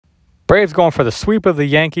Braves going for the sweep of the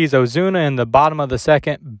Yankees. Ozuna in the bottom of the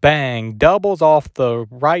second. Bang. Doubles off the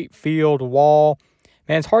right field wall.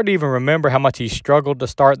 Man, it's hard to even remember how much he struggled to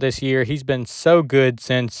start this year. He's been so good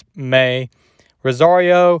since May.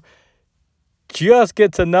 Rosario just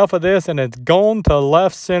gets enough of this, and it's gone to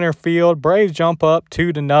left center field. Braves jump up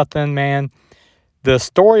 2-0, man. The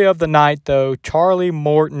story of the night, though, Charlie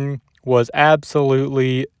Morton was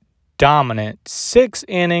absolutely dominant. 6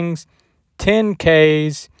 innings, 10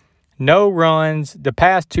 Ks, no runs. The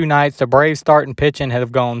past 2 nights, the Braves starting pitching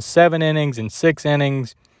have gone 7 innings and 6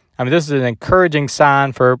 innings. I mean, this is an encouraging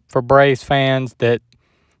sign for Braves fans that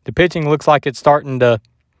the pitching looks like it's starting to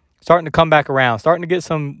come back around, starting to get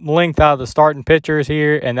some length out of the starting pitchers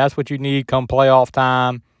here, and that's what you need come playoff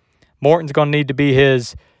time. Morton's going to need to be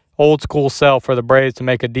his old-school self for the Braves to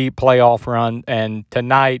make a deep playoff run, and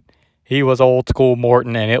tonight he was old-school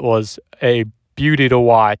Morton, and it was a beauty to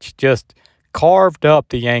watch. Just carved up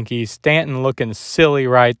the Yankees. Stanton looking silly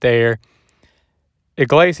right there.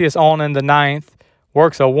 Iglesias on in the 9th,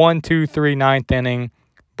 works a 1-2-3 ninth inning.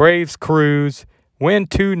 Braves cruise. Win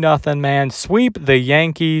 2-0, man. Sweep the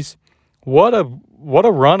Yankees. What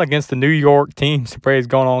a run against the New York teams the Braves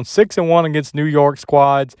going on. 6-1 against New York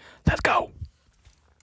squads. Let's go.